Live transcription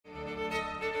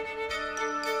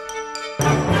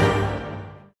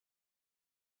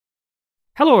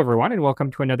Hello everyone, and welcome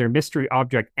to another mystery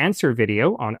object answer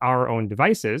video on our own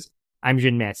devices. I'm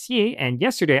Jean Messier, and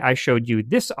yesterday I showed you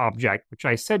this object, which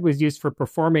I said was used for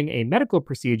performing a medical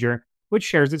procedure, which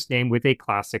shares its name with a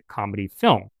classic comedy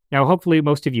film. Now, hopefully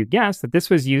most of you guessed that this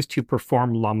was used to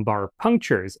perform lumbar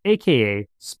punctures, aka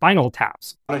spinal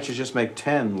taps. Why don't you just make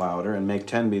 10 louder and make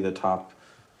 10 be the top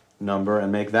number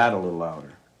and make that a little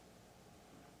louder?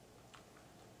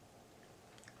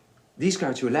 These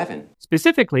go to 11.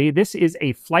 Specifically, this is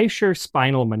a Fleischer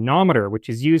Spinal Manometer, which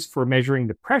is used for measuring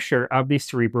the pressure of the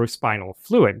cerebrospinal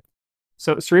fluid.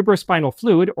 So cerebrospinal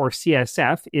fluid, or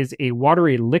CSF, is a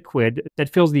watery liquid that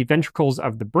fills the ventricles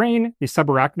of the brain, the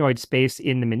subarachnoid space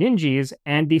in the meninges,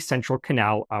 and the central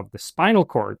canal of the spinal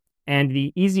cord. And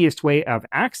the easiest way of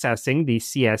accessing the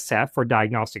CSF for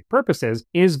diagnostic purposes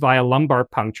is via lumbar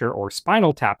puncture or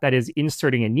spinal tap, that is,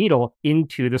 inserting a needle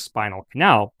into the spinal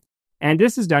canal. And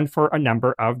this is done for a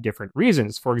number of different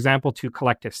reasons. For example, to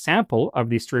collect a sample of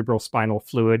the cerebrospinal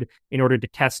fluid in order to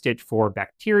test it for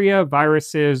bacteria,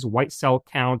 viruses, white cell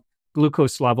count,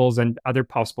 glucose levels, and other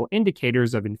possible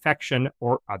indicators of infection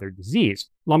or other disease.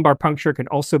 Lumbar puncture can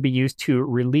also be used to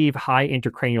relieve high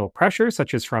intracranial pressure,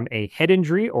 such as from a head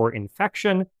injury or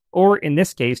infection, or in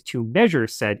this case, to measure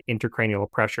said intracranial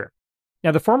pressure.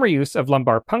 Now, the former use of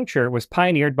lumbar puncture was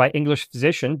pioneered by English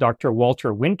physician Dr.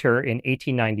 Walter Winter in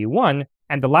 1891,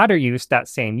 and the latter use that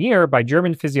same year by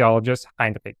German physiologist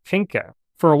Heinrich Finke.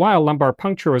 For a while, lumbar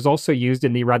puncture was also used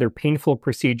in the rather painful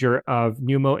procedure of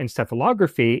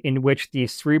pneumoencephalography, in which the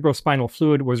cerebrospinal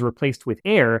fluid was replaced with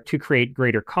air to create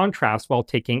greater contrast while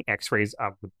taking x-rays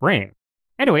of the brain.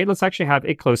 Anyway, let's actually have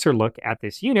a closer look at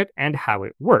this unit and how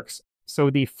it works. So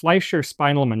the Fleischer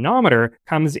Spinal Manometer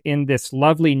comes in this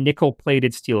lovely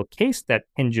nickel-plated steel case that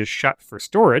hinges shut for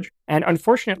storage, and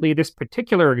unfortunately this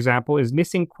particular example is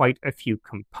missing quite a few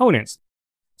components.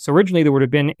 So originally there would have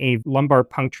been a lumbar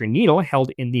puncture needle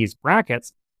held in these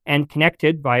brackets and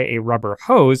connected by a rubber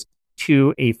hose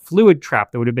to a fluid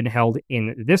trap that would have been held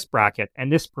in this bracket,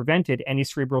 and this prevented any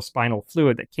cerebrospinal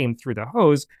fluid that came through the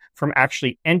hose from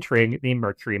actually entering the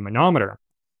mercury manometer.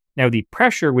 Now, the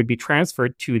pressure would be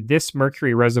transferred to this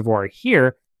mercury reservoir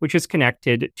here, which is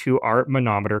connected to our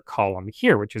manometer column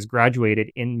here, which is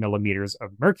graduated in millimeters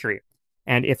of mercury.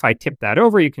 And if I tip that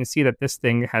over, you can see that this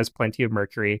thing has plenty of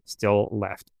mercury still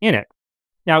left in it.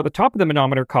 Now, the top of the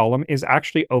manometer column is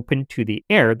actually open to the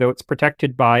air, though it's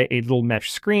protected by a little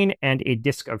mesh screen and a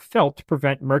disc of felt to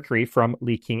prevent mercury from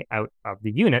leaking out of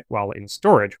the unit while in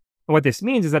storage. And what this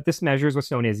means is that this measures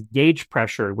what's known as gauge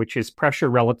pressure, which is pressure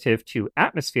relative to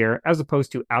atmosphere, as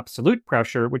opposed to absolute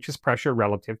pressure, which is pressure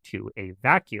relative to a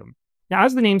vacuum. Now,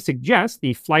 as the name suggests,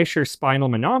 the Fleischer Spinal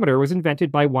Manometer was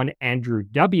invented by one Andrew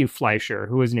W. Fleischer,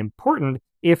 who is an important,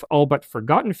 if all but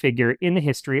forgotten figure in the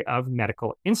history of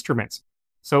medical instruments.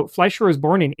 So Fleischer was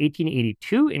born in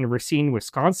 1882 in Racine,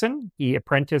 Wisconsin. He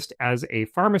apprenticed as a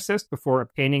pharmacist before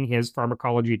obtaining his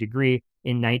pharmacology degree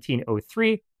in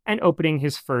 1903, and opening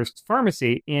his first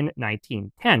pharmacy in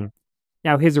 1910.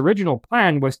 Now, his original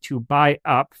plan was to buy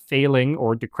up failing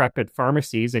or decrepit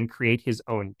pharmacies and create his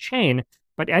own chain,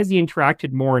 but as he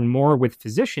interacted more and more with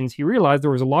physicians, he realized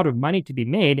there was a lot of money to be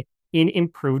made in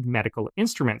improved medical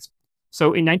instruments.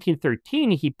 So in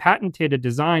 1913, he patented a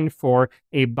design for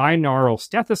a binaural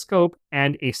stethoscope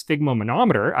and a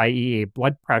sphygmomanometer, i.e. a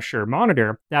blood pressure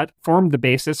monitor, that formed the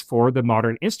basis for the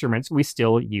modern instruments we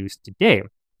still use today.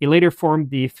 He later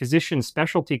formed the Physician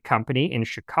Specialty Company in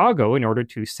Chicago in order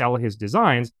to sell his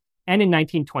designs, and in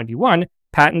 1921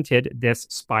 patented this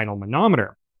spinal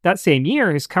manometer. That same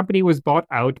year, his company was bought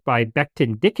out by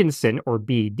Becton Dickinson, or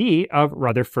BD, of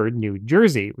Rutherford, New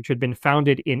Jersey, which had been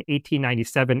founded in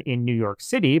 1897 in New York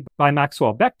City by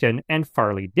Maxwell Becton and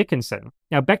Farley Dickinson.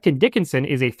 Now, Becton Dickinson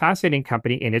is a fascinating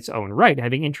company in its own right,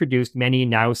 having introduced many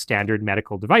now standard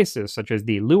medical devices, such as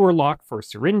the Luer lock for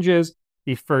syringes,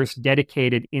 the first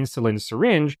dedicated insulin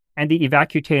syringe, and the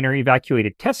Evacutainer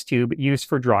evacuated test tube used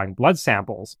for drawing blood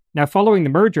samples. Now, following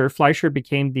the merger, Fleischer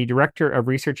became the Director of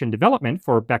Research and Development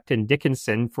for Becton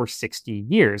Dickinson for 60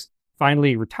 years,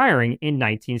 finally retiring in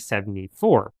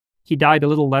 1974. He died a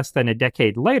little less than a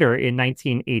decade later in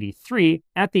 1983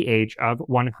 at the age of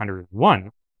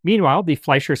 101. Meanwhile, the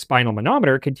Fleischer Spinal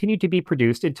Manometer continued to be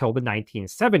produced until the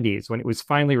 1970s, when it was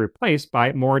finally replaced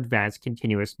by more advanced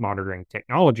continuous monitoring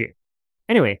technology.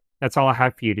 Anyway, that's all I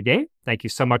have for you today. Thank you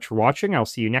so much for watching. I'll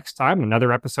see you next time in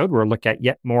another episode where we'll look at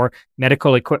yet more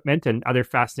medical equipment and other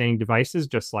fascinating devices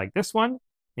just like this one.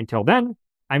 Until then,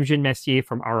 I'm Jean Messier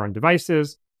from Our Own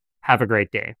Devices. Have a great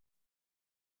day.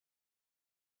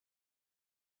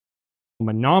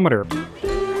 Manometer.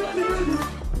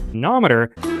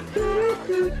 Manometer.